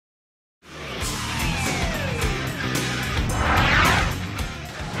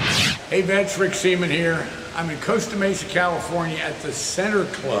Hey vets, Rick Seaman here. I'm in Costa Mesa, California at the Center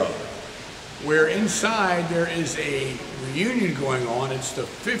Club, where inside there is a reunion going on. It's the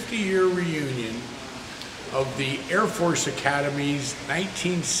 50-year reunion of the Air Force Academy's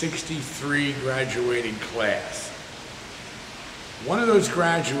 1963 graduating class. One of those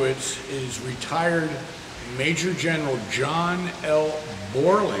graduates is retired Major General John L.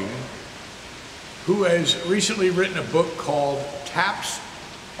 Borling, who has recently written a book called Taps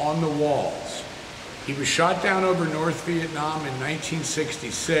on the Walls. He was shot down over North Vietnam in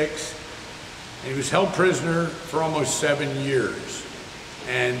 1966, and he was held prisoner for almost 7 years.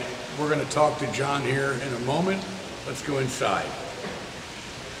 And we're going to talk to John here in a moment. Let's go inside.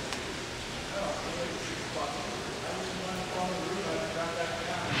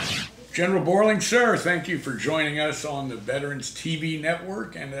 General Borling, sir, thank you for joining us on the Veterans TV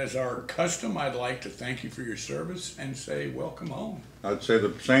network, and as our custom, I'd like to thank you for your service and say welcome home. I'd say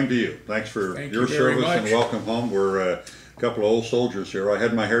the same to you. Thanks for your service and welcome home. We're a couple of old soldiers here. I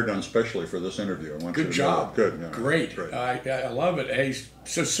had my hair done specially for this interview. Good job. Good. Yeah, great. I love it. Hey,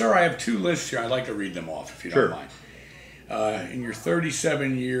 so sir, I have two lists here. I'd like to read them off if you don't mind. In your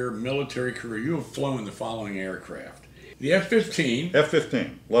 37-year military career, you have flown the following aircraft: the F-15.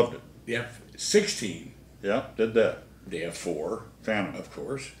 F-15, loved it. The F-16. Yeah, did that. The F-4. Phantom. Of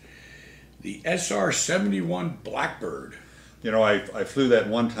course. The SR-71 Blackbird. You know, I flew that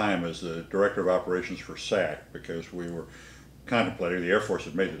one time as the Director of Operations for SAC because we were contemplating, the Air Force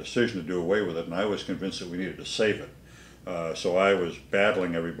had made the decision to do away with it, and I was convinced that we needed to save it. So I was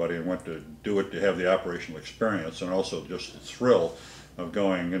battling everybody and went to do it to have the operational experience and also just the thrill of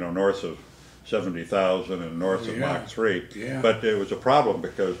going, you know, north of 70,000 and north of Mach 3. Yeah. But it was a problem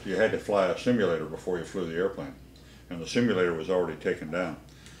because you had to fly a simulator before you flew the airplane, and the simulator was already taken down.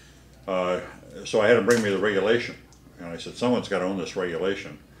 So I had to bring me the regulation, and I said, someone's got to own this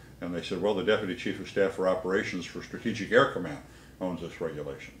regulation. And they said, well, the Deputy Chief of Staff for Operations for Strategic Air Command owns this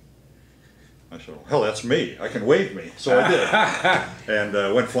regulation. I said, well, hell, that's me. I can wave me. So I did.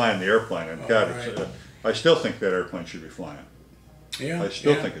 And went flying the airplane. And God, I still think that airplane should be flying. Yeah, I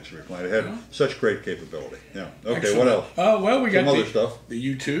still think it should be flying. It had such great capability. Yeah. Okay, excellent. What else? Well, we got some other stuff. The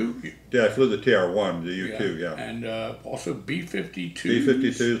U-2. Yeah, I flew the TR-1, the U-2, yeah. And also B-52s.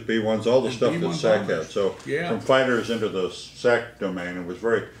 B-52s, B-1s, all the stuff that SAC had. So from fighters into the SAC domain, and was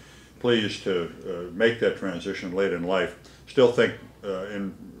very pleased to make that transition late in life. Still think,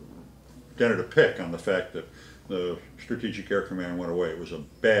 intended to pick on the fact that the Strategic Air Command went away. It was a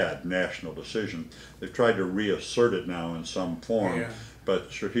bad national decision. They've tried to reassert it now in some form,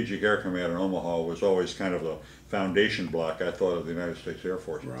 but Strategic Air Command in Omaha was always kind of the foundation block, I thought, of the United States Air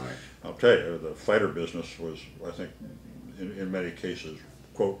Force. Right. I'll tell you, the fighter business was, I think, in many cases,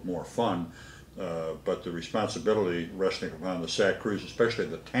 quote, more fun, but the responsibility resting upon the SAC crews, especially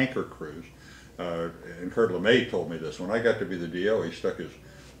the tanker crews, and Kurt LeMay told me this, when I got to be the DO, he stuck his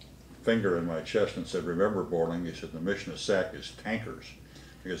finger in my chest and said, remember, Borling, he said, the mission of SAC is tankers,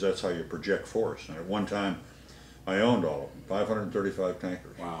 because that's how you project force. And at one time, I owned all of them, 535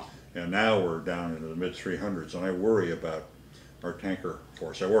 tankers. Wow. And now we're down into the mid-300s, and I worry about our tanker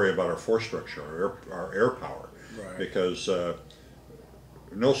force. I worry about our force structure, our air power, because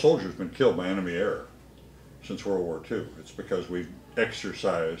no soldier's been killed by enemy air since World War II. It's because we've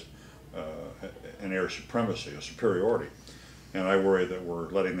exercised an air supremacy, a superiority. And I worry that we're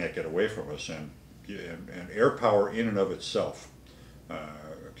letting that get away from us, and air power in and of itself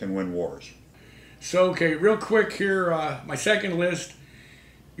can win wars. So, okay, real quick here, my second list,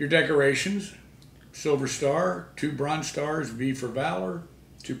 your decorations: Silver Star, 2 Bronze Stars, V for Valor,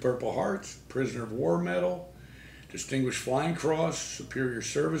 2 Purple Hearts, Prisoner of War Medal, Distinguished Flying Cross, Superior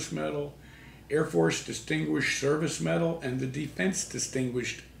Service Medal, Air Force Distinguished Service Medal, and the Defense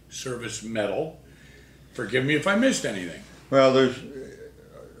Distinguished Service Medal. Forgive me if I missed anything. Well,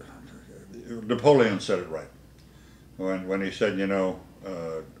 Napoleon said it right when he said, you know,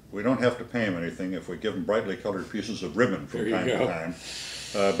 we don't have to pay him anything if we give him brightly colored pieces of ribbon from time to time.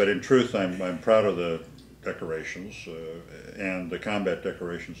 But in truth, I'm proud of the decorations and the combat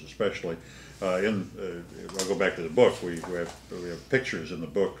decorations especially. I'll go back to the book. We have pictures in the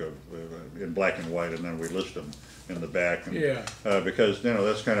book of in black and white, and then we list them in the back. And, because you know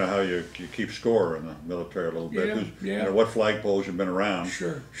that's kind of how you keep score in the military a little bit. You know, what flagpoles you've been around.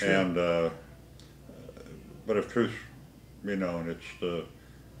 Sure. And but if truth be known, it's the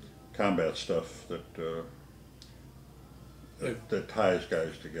combat stuff that ties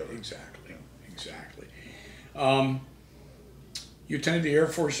guys together. Exactly. You attended the Air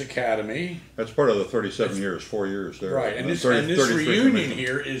Force Academy. That's part of the 37 years, 4 years there. Right, and this 33 reunion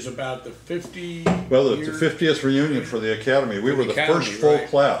here is about the 50. Well, the 50th reunion for the Academy. We were the first full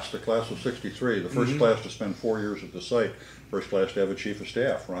class, the class of '63, the first class to spend 4 years at the site, first class to have a chief of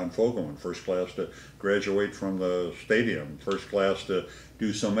staff, Ron Fogelman, first class to graduate from the stadium, first class to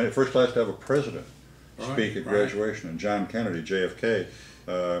do so many, first class to have a president speak at graduation, and John Kennedy, JFK,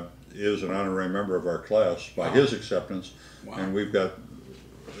 is an honorary member of our class by his acceptance. Wow. And we've got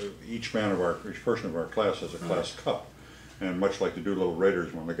each person of our class has a class cup, and much like the Doolittle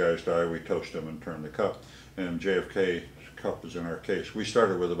Raiders, when the guys die, we toast them and turn the cup. And JFK's cup is in our case. We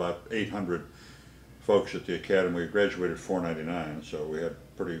started with about 800 folks at the Academy. We graduated 499, so we had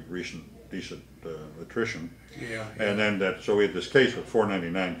pretty decent attrition. Yeah. And then so we had this case with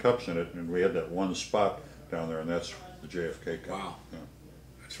 499 cups in it, and we had that one spot down there, and that's the JFK cup. Wow. Yeah.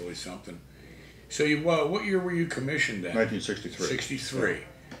 That's really something. So what year were you commissioned then? 1963. 63. Yeah.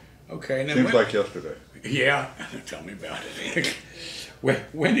 Okay. And then seems like yesterday. Yeah. Tell me about it.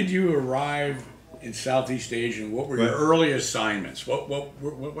 when did you arrive in Southeast Asia, and what were your early assignments?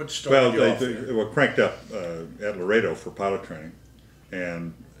 What started you off there? They were cranked up at Laredo for pilot training,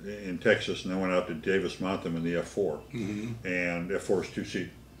 and in Texas, and then went out to Davis-Monthan in the F-4, and F-4 is two-seat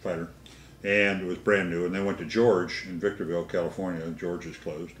fighter, and it was brand new. And then went to George in Victorville, California. George is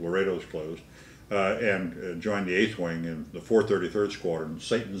closed. Laredo is closed. And joined the 8th Wing in the 433rd Squadron,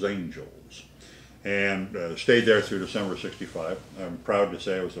 Satan's Angels, and stayed there through December '65. I'm proud to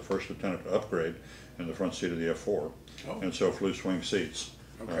say I was the first lieutenant to upgrade in the front seat of the F-4, and so flew swing seats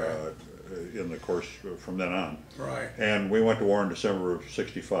in the course from then on. Right. And we went to war in December of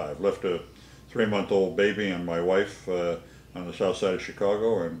 '65. Left a 3-month-old baby and my wife on the south side of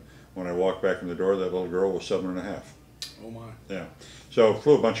Chicago, and when I walked back in the door, that little girl was 7.5. Oh my. Yeah. So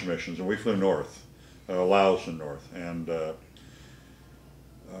flew a bunch of missions, and we flew north, Laos and north. And I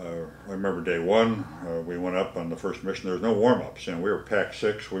remember day one, we went up on the first mission. There was no warm-ups, and we were pack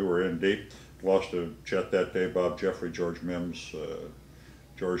 6. We were in deep. Lost a jet that day, Bob Jeffrey, George Mims.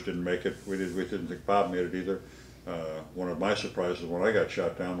 George didn't make it. We didn't think Bob made it either. One of my surprises when I got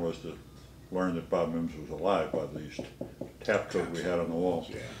shot down was to learn that Bob Mims was alive by these tap codes we had on the walls.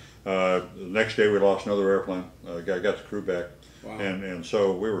 Yeah. The next day we lost another airplane. Got the crew back. Wow. And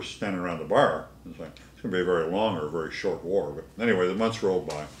so we were standing around the bar. It's like, it's going to be a very long or a very short war. But anyway, the months rolled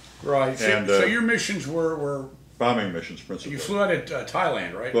by. Right. So your missions were bombing missions, principally. You flew out at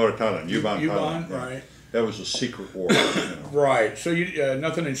Thailand, right? Flew out of Thailand, Thailand. Yeah. Right. That was a secret war. You know. Right. So you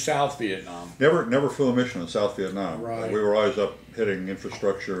nothing in South Vietnam. Never flew a mission in South Vietnam. Right. We were always up hitting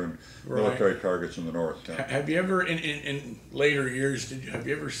infrastructure and military targets in the north. Yeah. Have you ever, in later years, have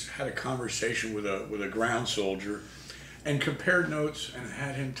you ever had a conversation with a ground soldier, and compared notes and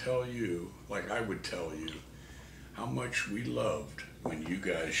had him tell you, like I would tell you, how much we loved when you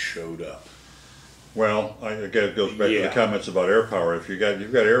guys showed up? Well, again, it goes back to the comments about air power. If you've got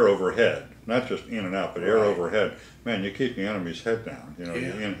air overhead, not just in and out, but air overhead, man, you keep the enemy's head down. You know, you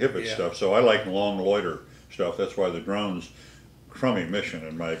inhibit stuff. So I like long loiter stuff. That's why the drones, crummy mission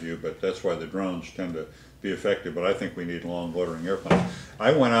in my view, but that's why the drones tend to be effective. But I think we need long loitering airplanes.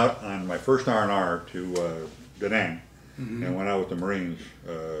 I went out on my first R&R to Da Nang, and went out with the Marines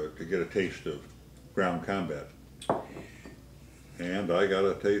to get a taste of ground combat. And I got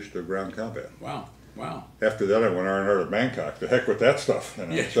a taste of ground combat. Wow. Wow. After that, I went R&R to Bangkok. The heck with that stuff. You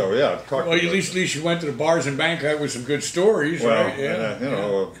know? Yeah. So, yeah. Well, at least you went to the bars in Bangkok with some good stories, well, right? Yeah.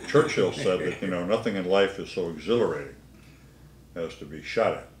 And, Churchill said that, nothing in life is so exhilarating as to be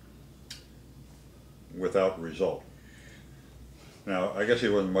shot at without result. Now, I guess he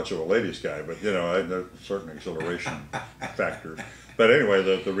wasn't much of a ladies' guy, but, I had a certain exhilaration factor. But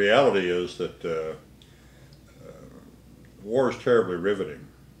anyway, the reality is that war is terribly riveting.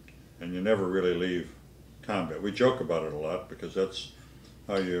 And you never really leave combat. We joke about it a lot because that's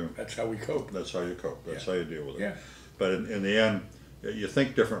how we cope. That's how you cope. That's how you deal with it. Yeah. But in the end, you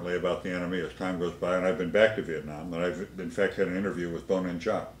think differently about the enemy as time goes by. And I've been back to Vietnam, and I've in fact had an interview with Bo Ninh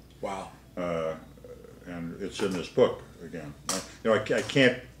Chop. Wow. And it's in this book again. I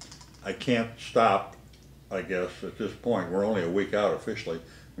can't stop. I guess at this point we're only a week out officially.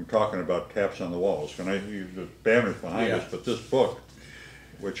 I'm talking about taps on the walls. And the banner's behind us, but this book,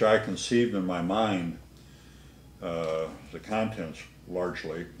 which I conceived in my mind, the contents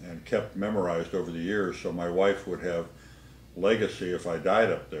largely, and kept memorized over the years, so my wife would have legacy if I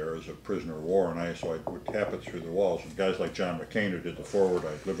died up there as a prisoner of war, so I would tap it through the walls. And guys like John McCain, who did the foreword,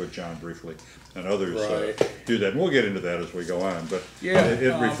 I lived with John briefly, and others do that. And we'll get into that as we go on, but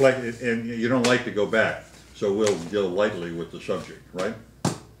it reflects, and you don't like to go back, so we'll deal lightly with the subject, right?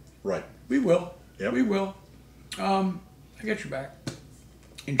 Right. We will. Yep. We will. I got your back.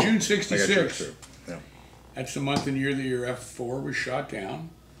 In June I got yours '66, too. Yeah. that's the month and year that your F-4 was shot down.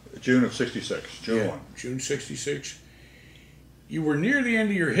 June of '66, June 1. June '66. You were near the end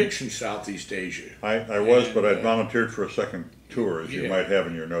of your hitch in Southeast Asia. I was, but I'd volunteered for a second tour, as you might have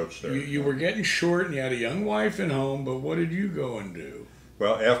in your notes there. You were getting short and you had a young wife at home, but what did you go and do?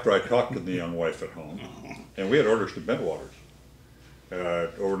 Well, after I talked to the young wife at home, and we had orders to Bentwaters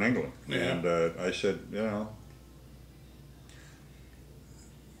over in England, and I said, you know,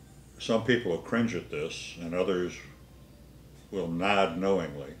 some people will cringe at this, and others will nod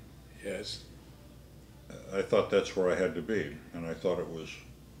knowingly. Yes. I thought that's where I had to be, and I thought it was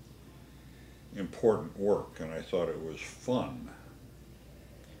important work, and I thought it was fun.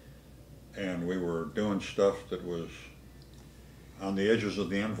 And we were doing stuff that was on the edges of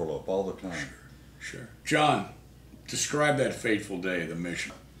the envelope all the time. Sure. John, describe that fateful day, the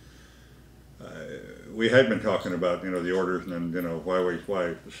mission. We had been talking about, you know, the orders and then, you know, why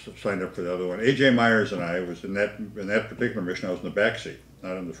I signed up for the other one. A.J. Myers and I was in that particular mission. I was in the back seat,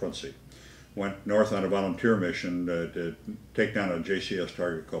 not in the front seat. Went north on a volunteer mission to take down a JCS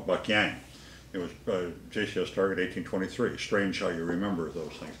target called Buck Yang. It was JCS target 1823. Strange how you remember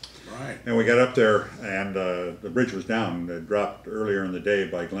those things. Right. And we got up there, and the bridge was down. It dropped earlier in the day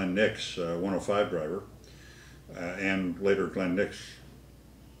by Glenn Nix, 105 driver, and later Glenn Nix,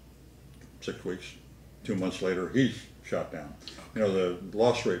 6 weeks, 2 months later, he's shot down. You know, the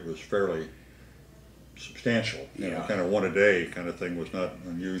loss rate was fairly substantial. You know, kind of one a day kind of thing was not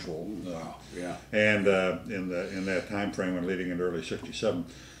unusual. And in that time frame and leading into early '67,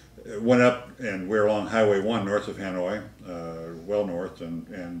 went up, and we're along Highway 1 north of Hanoi, well north,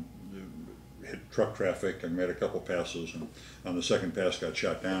 and hit truck traffic and made a couple passes, and on the second pass got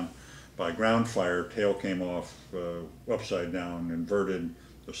shot down by ground fire. Tail came off upside down, inverted,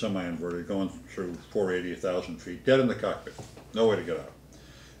 semi-inverted, going through 480, 1,000 feet, dead in the cockpit, no way to get out.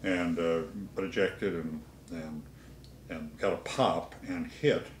 And but ejected and got a pop and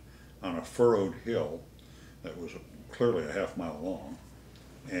hit on a furrowed hill that was clearly a half-mile long,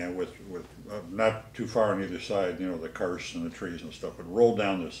 and with not too far on either side, you know, the karst and the trees and stuff, but rolled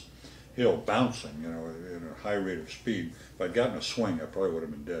down this hill, bouncing, you know, at a high rate of speed. If I'd gotten a swing, I probably would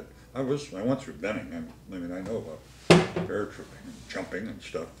have been dead. I went through Benning, I mean, I know about paratrooping and jumping and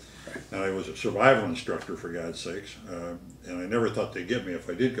stuff. And I was a survival instructor, for God's sakes, and I never thought they'd get me if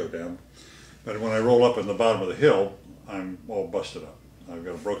I did go down. But when I roll up in the bottom of the hill, I'm all busted up. I've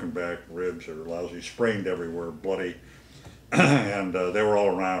got a broken back, ribs are lousy, sprained everywhere, bloody, and they were all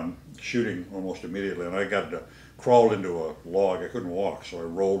around shooting almost immediately. And I crawled into a log. I couldn't walk, so I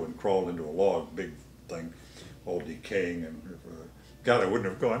rolled and crawled into a log, big thing, all decaying, and God, I wouldn't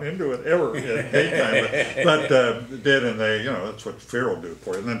have gone into it ever in daytime, but did, and they, you know, that's what fear will do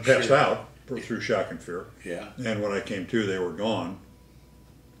for you. And then passed out through shock and fear. Yeah. And when I came to, they were gone,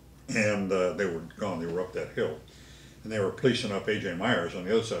 and they were gone. They were up that hill, and they were policing up A.J. Myers on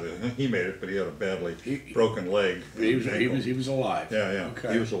the other side. He made it, but he had a badly broken leg. He was alive. Yeah.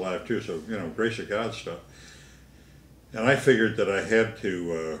 Okay. He was alive too. So, you know, grace of God stuff. And I figured that I had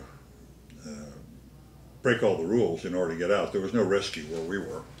to break all the rules in order to get out. There was no rescue where we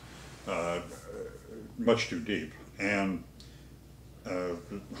were, much too deep. And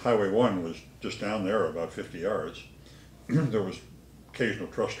Highway 1 was just down there about 50 yards. There was occasional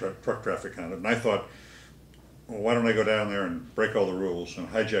truck traffic on it. And I thought, well, why don't I go down there and break all the rules and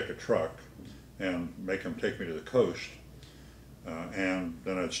hijack a truck and make them take me to the coast. And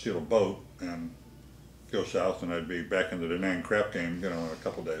then I'd steal a boat and go south, and I'd be back in the Da Nang crap game, you know, in a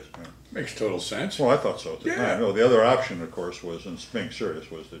couple days. You know. Makes total sense. Well, I thought so at the time. No, the other option, of course, was, and being serious,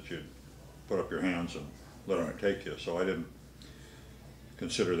 was that you'd put up your hands and let them take you. So I didn't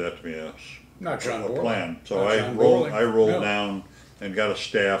consider that to be a plan. So I rolled down and got a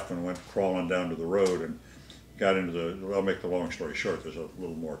staff and went crawling down to the road and got into the, I'll make the long story short, there's a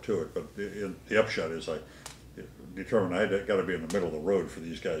little more to it, but the upshot is I determined I got to be in the middle of the road for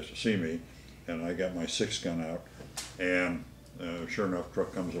these guys to see me. And I got my 6-gun out, and sure enough,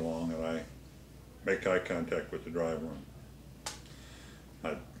 truck comes along, and I make eye contact with the driver, and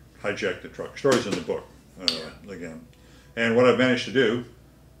I hijack the truck. Story's in the book, again. And what I've managed to do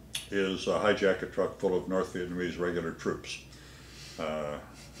is hijack a truck full of North Vietnamese regular troops. I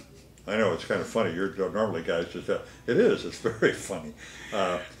know it's kind of funny. You're normally guys just it is. It's very funny.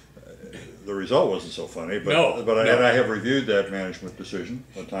 The result wasn't so funny, but I have reviewed that management decision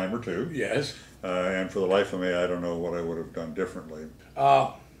a time or two. Yes. And for the life of me, I don't know what I would have done differently.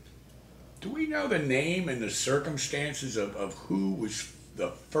 Do we know the name and the circumstances of who was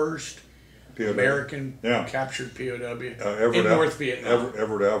the first POW. American captured POW in North Vietnam?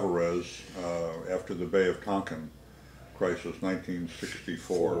 Everett Alvarez, after the Bay of Tonkin crisis,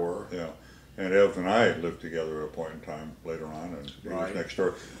 1964. Four. Yeah. And Ev and I lived together at a point in time later on, and he was next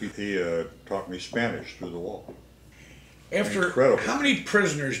door. He taught me Spanish through the wall. Incredible. How many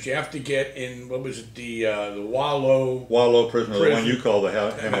prisoners do you have to get in, what was it, the Hoa Lo Prison, the one you call the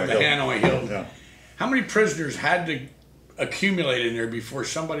Hanoi Hilton. Yeah. How many prisoners had to accumulate in there before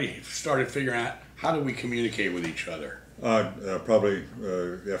somebody started figuring out how do we communicate with each other? Probably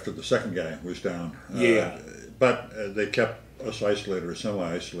after the second guy was down. Yeah. But they kept us isolated or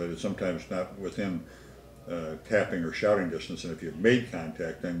semi-isolated, sometimes not within tapping or shouting distance. And if you made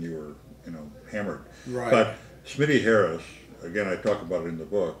contact, then you were, hammered. Right. But Smitty Harris, again, I talk about it in the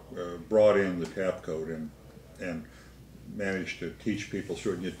book, brought in the tap code and managed to teach people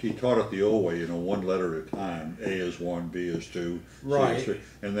through it. He taught it the old way, one letter at a time. A is one, B is two, right. C is three,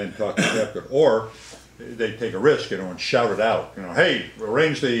 and then taught the tap code. Or they take a risk, and shout it out. Hey,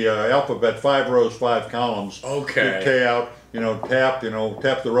 arrange the alphabet 5 rows, 5 columns. Okay. K out. Tap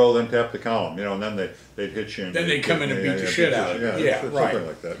the row, then tap the column. And then they'd hit you. Then they come in and beat the shit out. Yeah, right. Something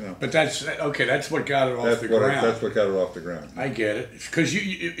like that. Yeah. But that's okay. That's what got it off the ground. That's what got it off the ground. I get it, because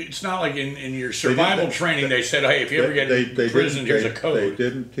it's not like in your survival training they said, hey, if you ever get in prison, here's a code. They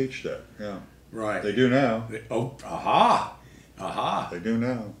didn't teach that. Yeah. Right. They do now. Aha. They do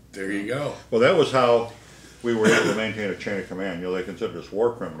now. There you go. Well, that was how we were able to maintain a chain of command. They considered us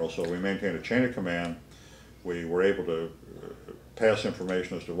war criminals, so we maintained a chain of command. We were able to pass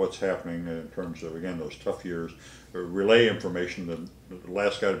information as to what's happening in terms of, again, those tough years. Relay information. The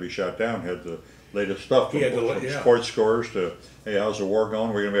last guy to be shot down had the latest stuff, from sports scores to, hey, how's the war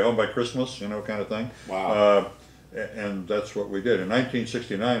going? We're going to be home by Christmas, kind of thing. Wow. And that's what we did. In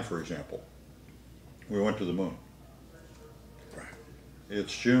 1969, for example, we went to the moon. Right.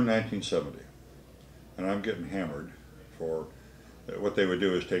 It's June 1970, and I'm getting hammered for what they would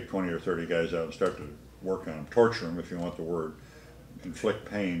do is take 20 or 30 guys out and start to work on them, torture them, if you want the word, inflict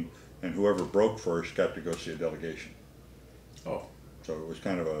pain, and whoever broke first got to go see a delegation. Oh. So it was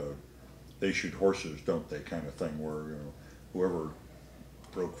kind of a they shoot horses, don't they, kind of thing, where whoever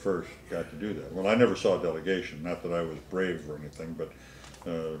broke first got to do that. Well, I never saw a delegation, not that I was brave or anything, but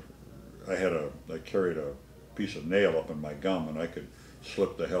I carried a piece of nail up in my gum, and I could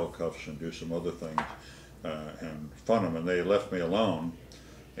slip the hell cuffs and do some other things and fun them, and they left me alone.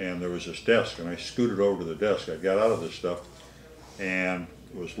 And there was this desk, and I scooted over to the desk. I got out of this stuff and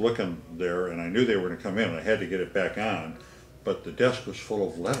was looking there, and I knew they were going to come in, and I had to get it back on, but the desk was full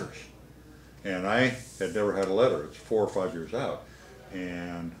of letters. And I had never had a letter. It's 4 or 5 years out.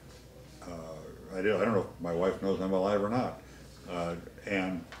 And I don't know if my wife knows I'm alive or not.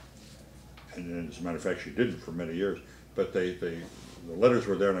 And as a matter of fact, she didn't for many years. But the letters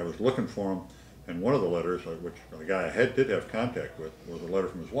were there, and I was looking for them. And one of the letters, which the guy I did have contact with, was a letter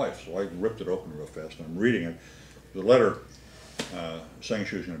from his wife. So I ripped it open real fast, and I'm reading it. The letter saying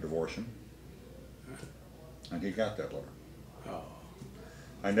she was going to divorce him. And he got that letter. Oh.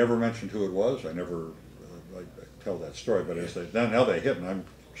 I never mentioned who it was. I never I tell that story. But now they hit, and I'm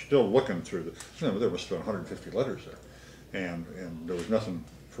still looking through there must have been 150 letters there. And there was nothing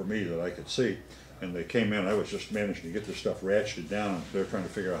for me that I could see. And they came in, I was just managing to get this stuff ratcheted down, and they're trying to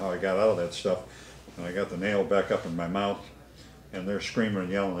figure out how I got out of that stuff. And I got the nail back up in my mouth, and they're screaming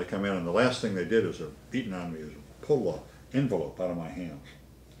and yelling. They come in, and the last thing they did is they're beating on me, is pull an envelope out of my hands.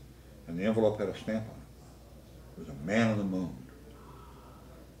 And the envelope had a stamp on it. It was a man on the moon.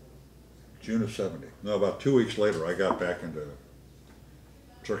 June of 70. No, about 2 weeks later, I got back into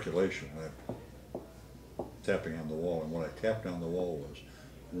circulation. I tapping on the wall, and what I tapped on the wall was,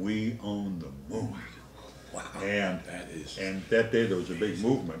 "We own the moon." Wow. And that day there was a big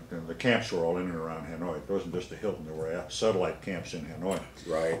movement, and the camps were all in and around Hanoi. It wasn't just the Hilton, there were satellite camps in Hanoi.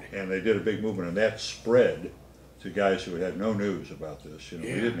 Right. And they did a big movement, and that spread to guys who had no news about this. We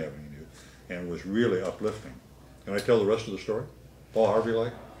didn't have any news, and it was really uplifting. Can I tell the rest of the story? Paul Harvey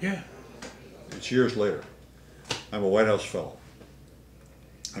like? Yeah. It's years later. I'm a White House fellow.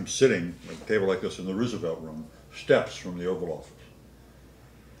 I'm sitting at a table like this in the Roosevelt room, steps from the Oval Office.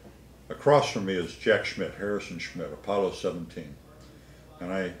 Across from me is Jack Schmidt, Harrison Schmidt, Apollo 17.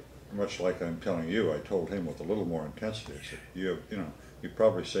 And I, much like I'm telling you, I told him with a little more intensity. I said, you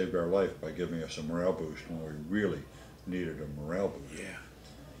probably saved our life by giving us a morale boost when we really needed a morale boost.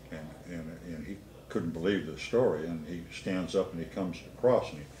 Yeah. And he couldn't believe the story, and he stands up and he comes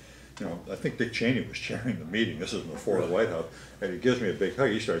across, and I think Dick Cheney was chairing the meeting. This is before the White House, and he gives me a big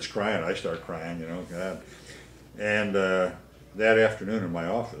hug. He starts crying. I start crying. God. And that afternoon in my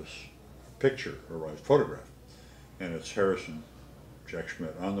office, picture or a photograph, and it's Harrison, Jack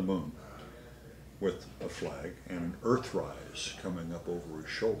Schmidt on the moon with a flag and an Earthrise coming up over his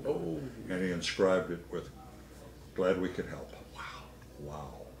shoulder. Oh. And he inscribed it with glad we could help. Wow.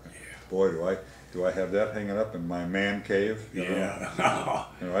 Wow. Yeah. Boy, do I have that hanging up in my man cave? You Yeah. know?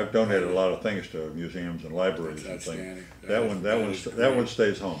 You know, I've donated a lot of things to museums and libraries and things. That one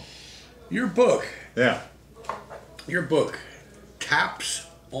stays home. Your book. Yeah. Your book, Taps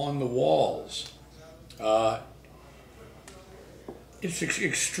on the Walls. It's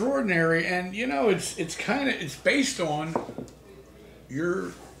extraordinary, and you know, it's based on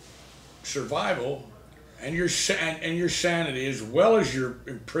your survival and your sanity, as well as your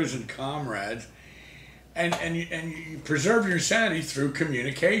imprisoned comrades, and you preserve your sanity through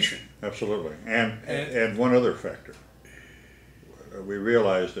communication. Absolutely, and one other factor. We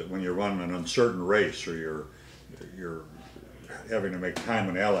realize that when you run an uncertain race, or you're having to make time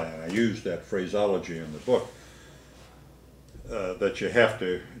an ally, and I use that phraseology in the book, that you have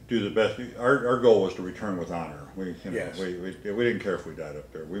to do the best. Our goal was to return with honor. We didn't care if we died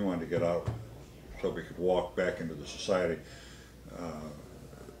up there. We wanted to get out so we could walk back into the society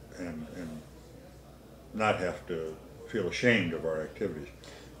and not have to feel ashamed of our activities.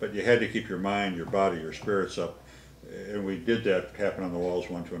 But you had to keep your mind, your body, your spirits up. And we did that, tapping on the walls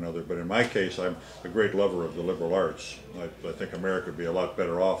one to another. But in my case, I'm a great lover of the liberal arts. I think America would be a lot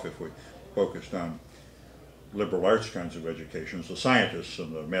better off if we focused on liberal arts kinds of educations. The scientists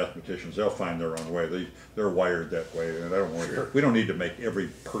and the mathematicians, they'll find their own way. They're wired that way, and I don't worry. Sure. We don't need to make every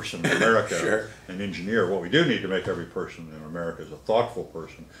person in America sure. an engineer. What we do need to make every person in America is a thoughtful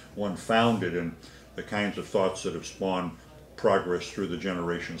person, one founded in the kinds of thoughts that have spawned progress through the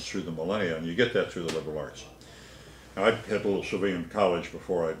generations, through the millennia, and you get that through the liberal arts. Now, I'd had a little civilian college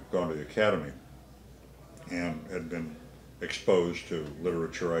before I'd gone to the academy, and had been exposed to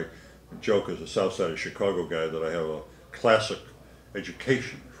literature. I joke as a South Side of Chicago guy that I have a classic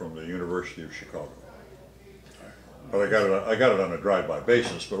education from the University of Chicago. But I got it on a drive-by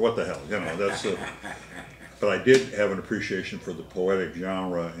basis. But what the hell, you know? That's. But I did have an appreciation for the poetic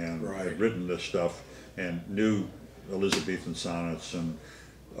genre, and right. had written this stuff and knew Elizabethan sonnets and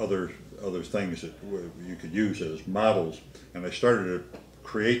other things that you could use as models. And I started to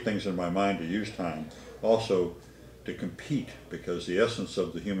create things in my mind to use time, also to compete, because the essence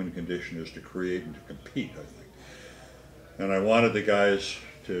of the human condition is to create and to compete, I think. And I wanted the guys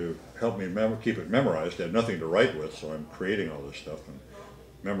to help me keep it memorized. I had nothing to write with, so I'm creating all this stuff and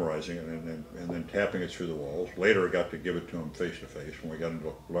memorizing it, and then tapping it through the walls. Later I got to give it to them face to face when we got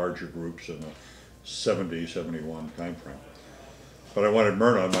into larger groups in the 70, 71 time frame. But I wanted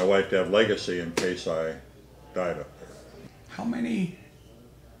Myrna, my wife, to have legacy in case I died up there. How many,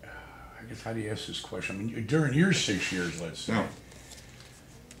 I guess, how do you ask this question? I mean, during your 6 years, let's say,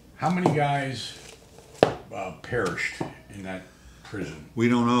 how many guys perished in that prison? We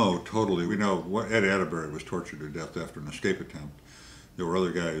don't know totally. We know Ed Atterbury was tortured to death after an escape attempt. There were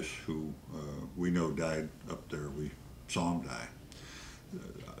other guys who we know died up there. We saw them die.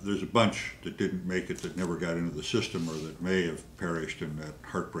 There's a bunch that didn't make it, that never got into the system, or that may have perished in that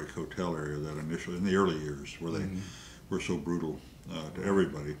Heartbreak Hotel area, that initially, in the early years, where they were so brutal to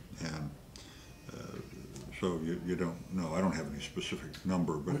everybody. And so you don't know. I don't have any specific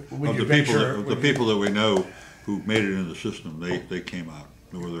number, but of the people that we know who made it in the system, they came out.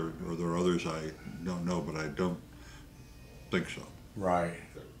 Or there are others I don't know, but I don't think so. Right.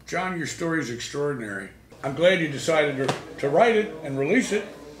 John, your story is extraordinary. I'm glad you decided to write it and release it.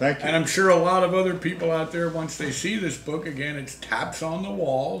 Thank you. And I'm sure a lot of other people out there, once they see this book, again, it's Taps on the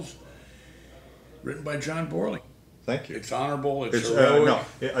Walls, written by John Borling. Thank you. It's honorable, it's heroic. No,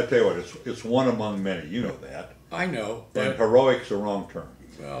 I tell you what, it's one among many. You know that. I know. And heroic's the wrong term.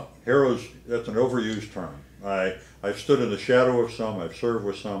 Well, heroes, that's an overused term. I've stood in the shadow of some, I've served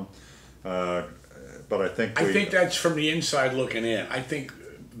with some, but I think that's from the inside looking in. I think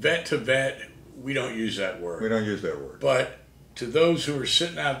vet to vet, we don't use that word. We don't use that word. But to those who are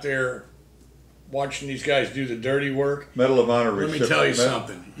sitting out there watching these guys do the dirty work, Medal of Honor let me tell you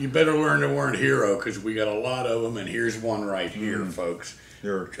something. You better learn the word hero, because we got a lot of them, and here's one right here, folks.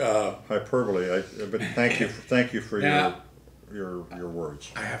 You're hyperbole. But thank you for your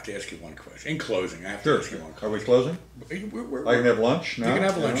words. I have to ask you one question. In closing, I have to ask you one question. Are we closing? I can have lunch now? You can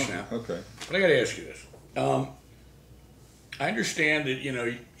have lunch now. Okay. But I got to ask you this. I understand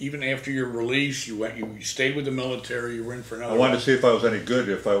that, even after your release, you stayed with the military, you were in for another. I wanted to see if I was any good.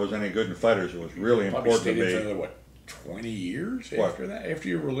 If I was any good in fighters, it was really important to me. Stayed in for another, 20 years after that? After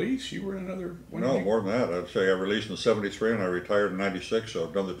your release, you were in another. No, more than that. I'd say I released in '73 and I retired in '96, so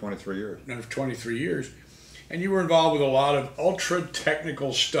I've done the 23 years. Another 23 years. And you were involved with a lot of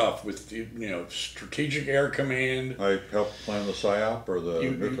ultra-technical stuff with, Strategic Air Command. I helped plan the PSYOP, or the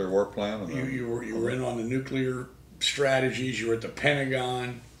nuclear war plan. You were in on the nuclear strategies. You were at the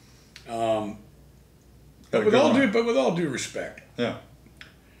Pentagon. But with all due respect, yeah.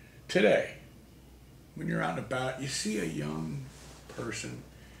 Today, when you're out and about, you see a young person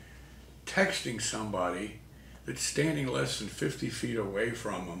texting somebody that's standing less than 50 feet away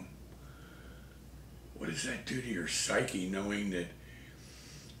from them. What does that do to your psyche, knowing that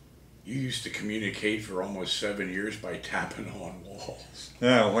you used to communicate for almost 7 years by tapping on walls?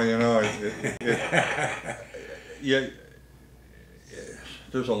 Yeah, well, you know, yeah,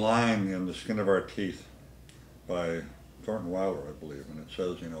 there's a line in The Skin of Our Teeth by Thornton Wilder, I believe, and it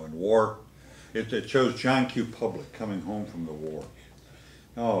says, you know, in war, it shows John Q. Public coming home from the war.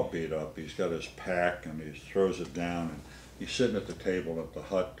 All beat up. He's got his pack and he throws it down, and he's sitting at the table at the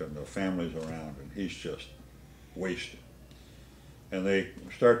hut and the family's around, and he's just wasted. And they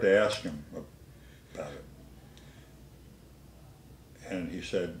start to ask him about it. And he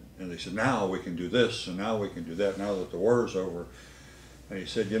said, and they said, now we can do this and now we can do that now that the war is over. And he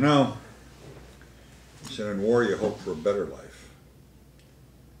said, you know, he said, in war you hope for a better life.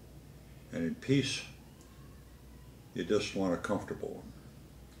 And in peace, you just want a comfortable one.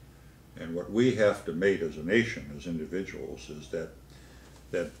 And what we have to make as a nation, as individuals, is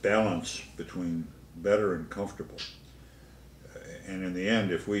that balance between better and comfortable. And in the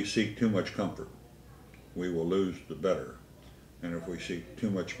end, if we seek too much comfort, we will lose the better. And if we seek too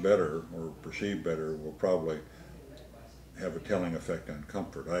much better or perceive better, we'll probably have a telling effect on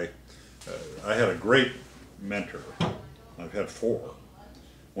comfort. I had a great mentor. I've had 4.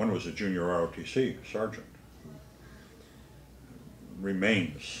 One was a junior ROTC sergeant who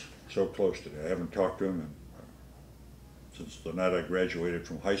remains so close to me. I haven't talked to him since the night I graduated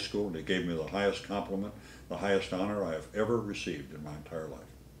from high school, and he gave me the highest compliment, the highest honor I have ever received in my entire life.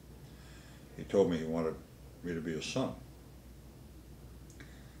 He told me he wanted me to be his son.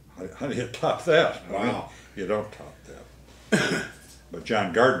 How do you top that? Wow. I mean, you don't top that. But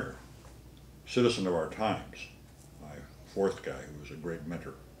John Gardner, citizen of our times, my 4th guy who was a great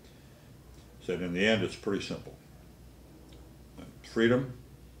mentor, said in the end it's pretty simple. Freedom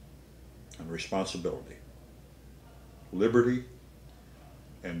and responsibility, liberty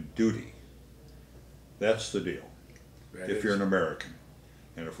and duty. That's the deal. If you're an American.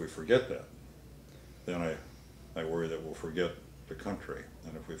 And if we forget that, then I worry that we'll forget the country.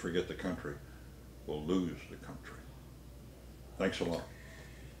 And if we forget the country, we'll lose the country. Thanks a lot.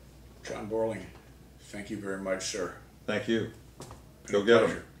 John Borling, thank you very much, sir. Thank you. Go get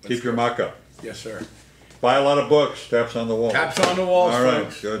them. Keep your mock up. Yes, sir. Buy a lot of books. Taps on the Wall. Taps on the Walls, all right,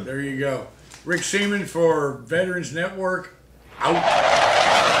 folks. good. There you go. Rick Seaman for Veterans Network, out.